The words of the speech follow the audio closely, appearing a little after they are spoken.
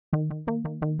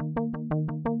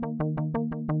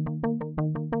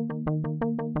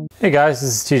Hey guys, this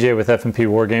is TJ with F&P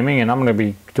Wargaming, and I'm going to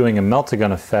be doing a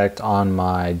Melta effect on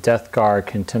my Death Guard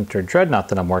Contemptor Dreadnought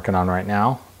that I'm working on right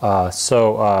now. As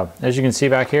you can see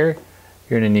back here,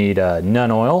 you're going to need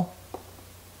Nun Oil,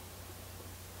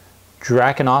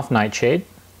 Drakenhof Nightshade,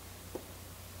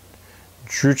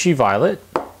 Druchii Violet,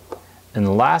 and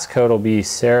the last coat will be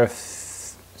Seraphim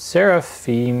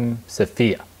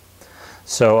Sophia.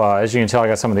 As you can tell, I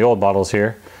got some of the old bottles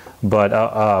here. But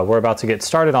we're about to get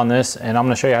started on this, and I'm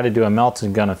going to show you how to do a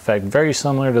Melta gun effect very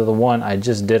similar to the one I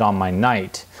just did on my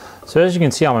Knight. So as you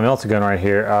can see on my Melta gun right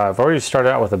here, I've already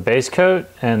started out with a base coat,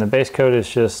 and the base coat is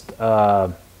just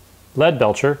lead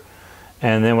belcher.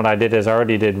 And then what I did is I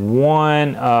already did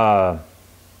one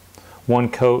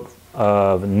coat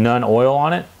of Nun Oil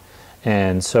on it.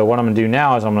 And so what I'm going to do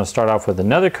now is I'm going to start off with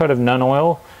another coat of Nun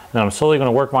Oil, and I'm slowly going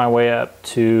to work my way up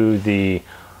to the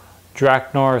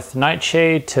Drakenhof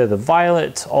Nightshade, to the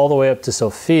Violet, all the way up to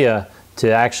Sophia,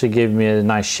 to actually give me a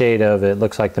nice shade of it.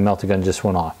 Looks like the Melta gun just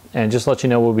went off. And just to let you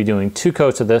know, we'll be doing 2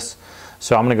 coats of this,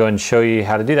 so I'm going to go ahead and show you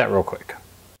how to do that real quick.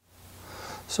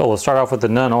 So we'll start off with the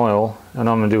Nun Oil, and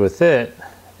what I'm going to do with it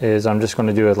is I'm just going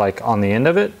to do it like on the end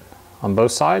of it, on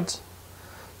both sides.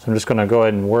 So I'm just going to go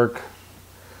ahead and work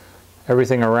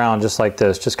everything around just like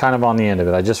this, just kind of on the end of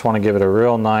it. I just want to give it a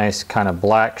real nice kind of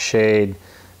black shade,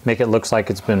 make it look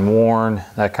like it's been worn,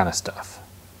 that kind of stuff.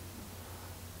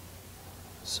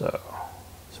 So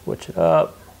switch it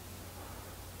up,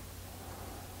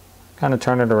 kind of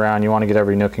turn it around. You want to get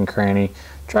every nook and cranny,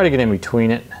 try to get in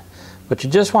between it, but you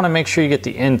just want to make sure you get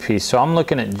the end piece. So I'm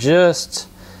looking at just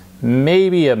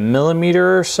maybe a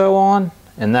millimeter or so on,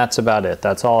 and that's about it.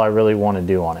 That's all I really want to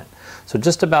do on it. So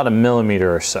just about a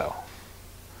millimeter or so.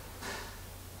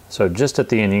 So just at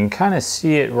the end, you can kind of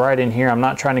see it right in here. I'm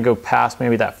not trying to go past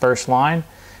maybe that first line.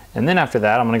 And then after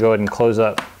that, I'm going to go ahead and close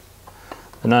up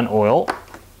the Nun Oil.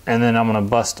 And then I'm going to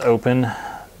bust open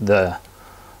the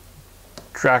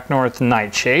Drakenhof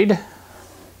Nightshade.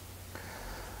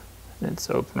 It's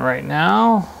open right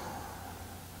now.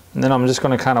 And then I'm just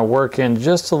going to kind of work in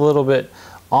just a little bit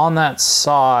on that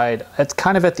side. It's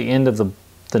kind of at the end of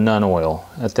the Nun Oil,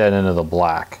 at that end of the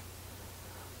black.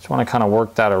 Just want to kind of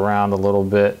work that around a little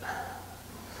bit.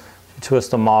 You twist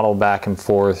the model back and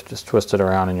forth, just twist it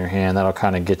around in your hand. That'll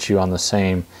kind of get you on the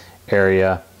same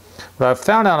area. What I've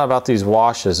found out about these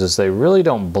washes is they really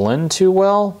don't blend too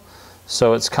well.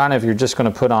 So it's kind of, you're just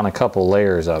going to put on a couple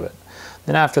layers of it.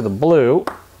 Then after the blue,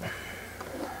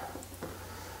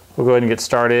 we'll go ahead and get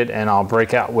started, and I'll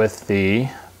break out with the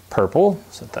purple.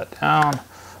 Set that down,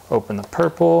 open the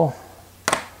purple,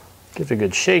 give it a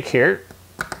good shake here.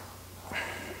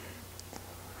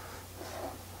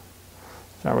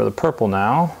 Start with the purple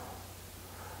now,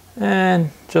 and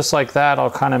just like that,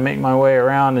 I'll kind of make my way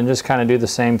around and just kind of do the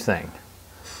same thing.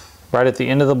 Right at the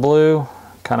end of the blue,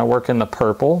 kind of work in the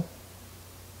purple.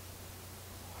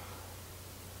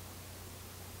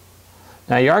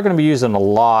 Now you are going to be using a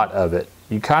lot of it.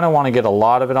 You kind of want to get a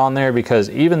lot of it on there, because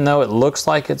even though it looks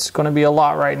like it's going to be a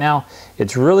lot right now,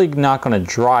 it's really not going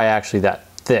to dry actually that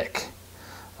thick.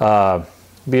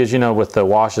 Because you know, with the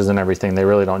washes and everything, they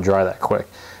really don't dry that quick.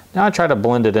 Now I try to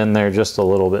blend it in there just a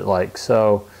little bit like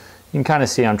so. You can kind of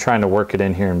see I'm trying to work it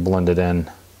in here and blend it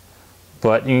in.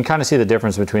 But you can kind of see the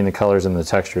difference between the colors and the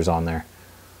textures on there.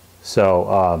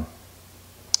 So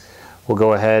we'll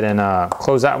go ahead and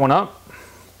close that one up,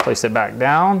 place it back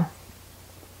down.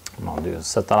 What I'll do is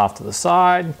set that off to the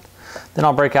side. Then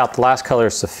I'll break out the last color,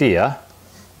 Sophia.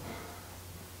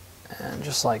 And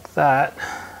just like that,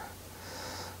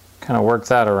 kind of work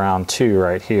that around too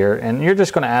right here, and you're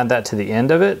just going to add that to the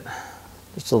end of it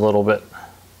just a little bit,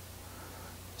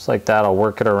 just like that. I'll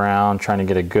work it around, trying to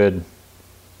get a good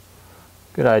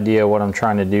idea of what I'm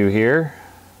trying to do here.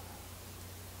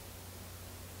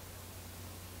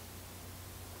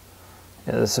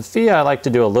 Yeah, the Sophia, I like to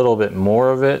do a little bit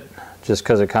more of it just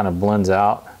because it kind of blends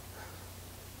out.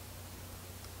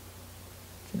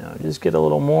 You know, just get a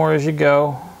little more as you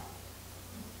go,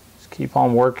 just keep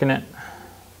on working it.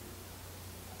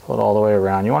 Pull it all the way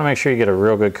around. You want to make sure you get a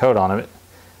real good coat on it.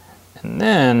 And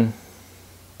then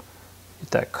get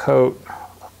that coat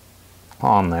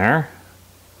on there.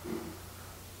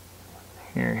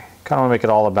 Here, kind of want to make it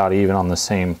all about even on the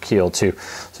same keel too.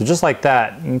 So just like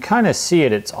that, you can kind of see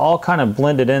it. It's all kind of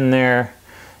blended in there.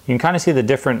 You can kind of see the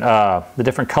different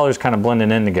colors kind of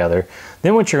blending in together.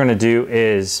 Then what you're going to do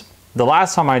is, the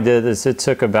last time I did this, it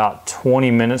took about 20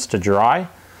 minutes to dry.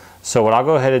 So what I'll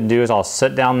go ahead and do is I'll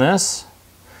set down this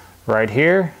right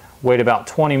here, wait about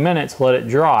 20 minutes, let it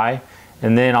dry,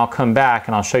 and then I'll come back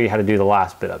and I'll show you how to do the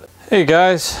last bit of it. Hey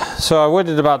guys, so I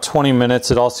waited about 20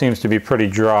 minutes. It all seems to be pretty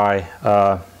dry.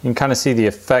 You can kind of see the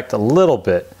effect a little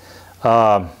bit.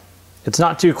 it's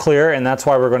not too clear, and that's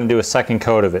why we're going to do a second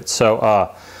coat of it.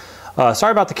 So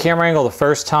sorry about the camera angle the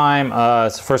first time.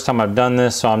 It's the first time I've done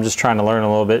this, so I'm just trying to learn a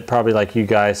little bit, probably like you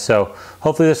guys. So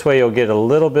hopefully this way you'll get a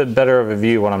little bit better of a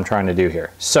view of what I'm trying to do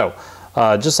here. So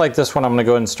just like this one, I'm going to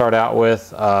go ahead and start out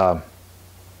with, I'm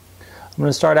going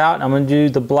to start out and I'm going to do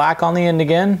the black on the end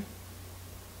again.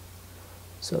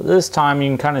 So this time you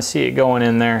can kind of see it going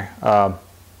in there. We're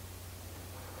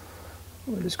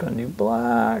just going to do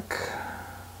black,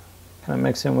 kind of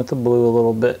mix in with the blue a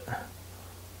little bit.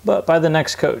 But by the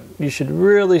next coat, you should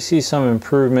really see some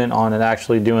improvement on it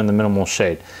actually doing the minimal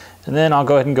shade. And then I'll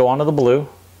go ahead and go on to the blue.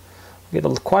 Get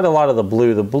quite a lot of the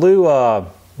blue. The blue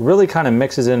really kind of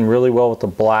mixes in really well with the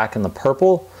black and the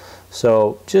purple.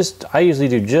 So I usually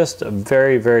do just a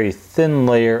very, very thin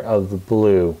layer of the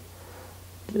blue.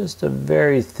 Just a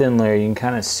very thin layer. You can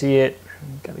kind of see it.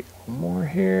 Got to get more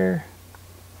here.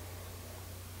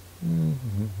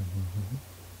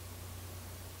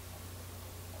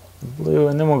 Blue,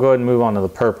 and then we'll go ahead and move on to the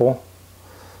purple.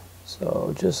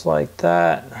 So just like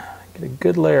that, get a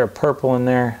good layer of purple in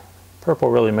there. Purple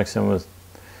really gets in with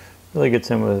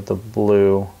the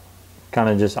blue. Kind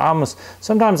of just almost,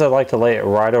 sometimes I like to lay it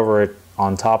right over it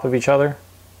on top of each other.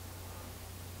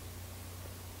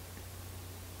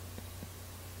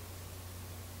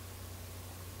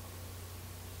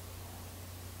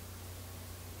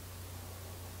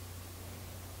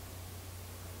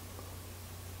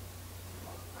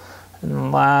 And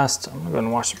then last, I'm going to go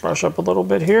and wash the brush up a little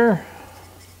bit here.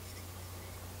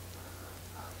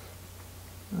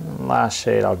 And last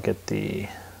shade, I'll get the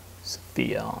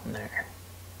Sophia on there.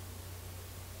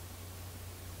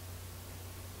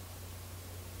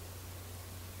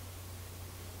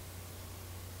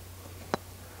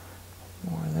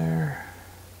 More there.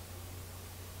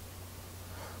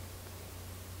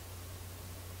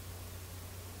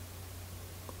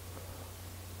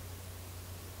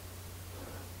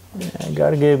 Yeah,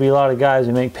 gotta give you a lot of guys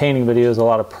who make painting videos a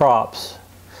lot of props.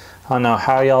 I don't know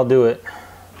how y'all do it.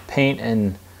 Paint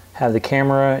and have the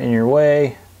camera in your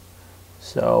way.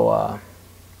 So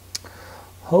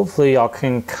hopefully y'all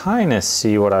can kind of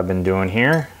see what I've been doing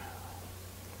here.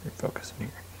 Focus here.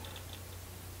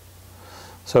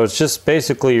 So it's just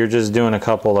basically you're just doing a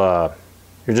couple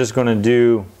you're just going to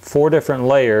do 4 different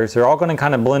layers. They're all going to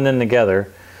kind of blend in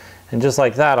together. And just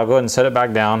like that, I'll go ahead and set it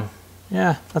back down.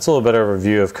 Yeah, that's a little bit of a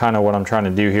view of kind of what I'm trying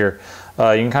to do here. You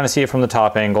can kind of see it from the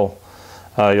top angle.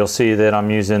 You'll see that I'm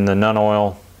using the Nun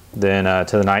Oil, then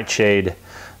to the Nightshade,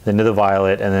 then to the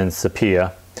Violet, and then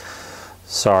Sepia.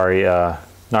 Sorry,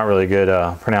 not really good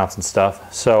pronouncing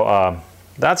stuff. So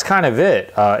that's kind of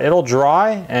it. It'll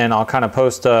dry, and I'll kind of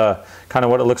post kind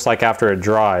of what it looks like after it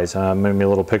dries. Maybe a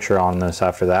little picture on this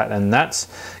after that. And that's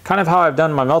kind of how I've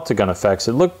done my Melta gun effects.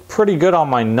 It looked pretty good on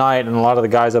my night, and a lot of the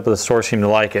guys up at the store seem to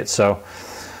like it. So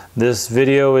this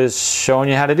video is showing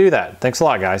you how to do that. Thanks a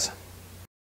lot, guys.